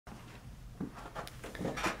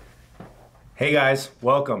Hey guys,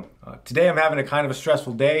 welcome. Today I'm having a kind of a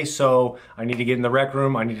stressful day, so I need to get in the rec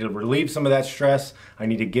room. I need to relieve some of that stress. I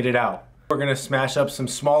need to get it out. We're gonna smash up some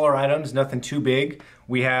smaller items, nothing too big.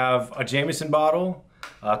 We have a Jameson bottle,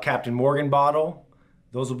 a Captain Morgan bottle.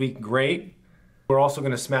 Those will be great. We're also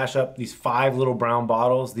gonna smash up these 5 little brown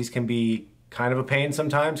bottles. These can be kind of a pain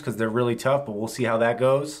sometimes because they're really tough, but we'll see how that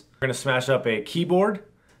goes. We're gonna smash up a keyboard.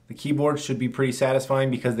 The keyboard should be pretty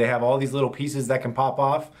satisfying because they have all these little pieces that can pop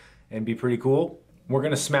off and be pretty cool. We're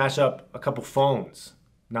gonna smash up a couple phones.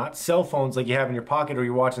 Not cell phones like you have in your pocket or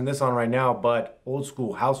you're watching this on right now, but old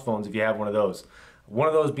school house phones if you have one of those. One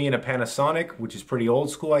of those being a Panasonic, which is pretty old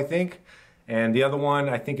school, I think. And the other one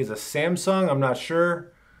I think is a Samsung, I'm not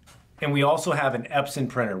sure. And we also have an Epson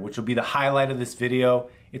printer, which will be the highlight of this video.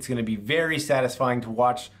 It's gonna be very satisfying to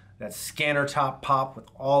watch that scanner top pop with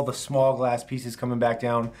all the small glass pieces coming back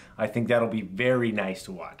down. I think that'll be very nice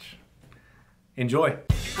to watch. Enjoy.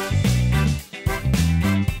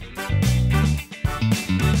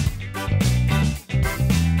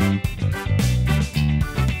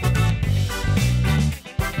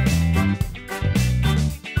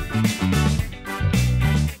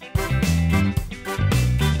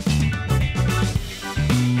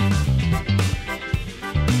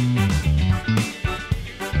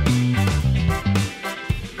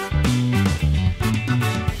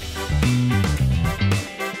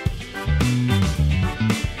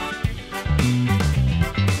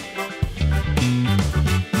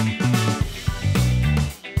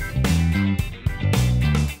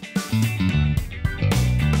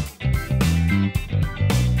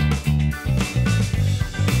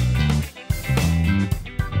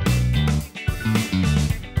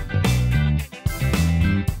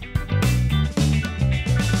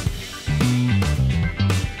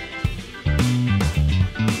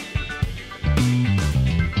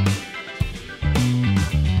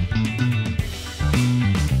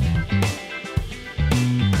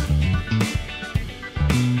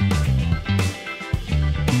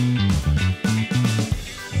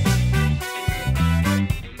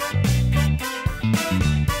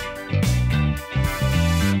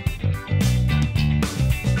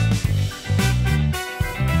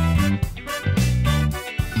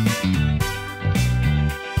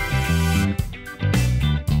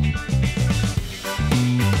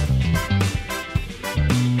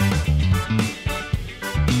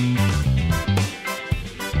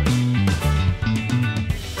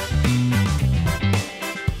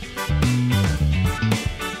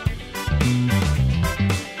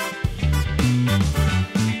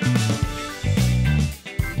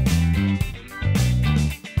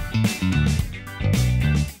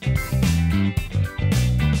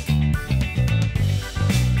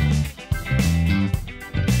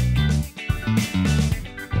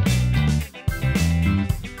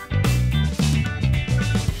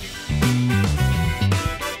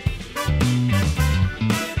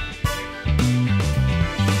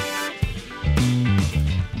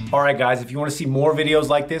 Alright guys, if you want to see more videos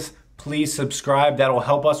like this, please subscribe. That'll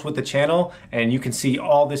help us with the channel and you can see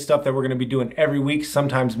all this stuff that we're going to be doing every week,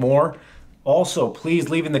 sometimes more. Also, please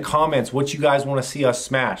leave in the comments what you guys want to see us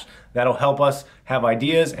smash. That'll help us have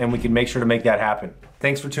ideas and we can make sure to make that happen.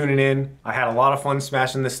 Thanks for tuning in. I had a lot of fun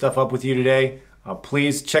smashing this stuff up with you today.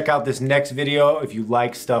 Please check out this next video if you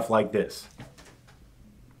like stuff like this.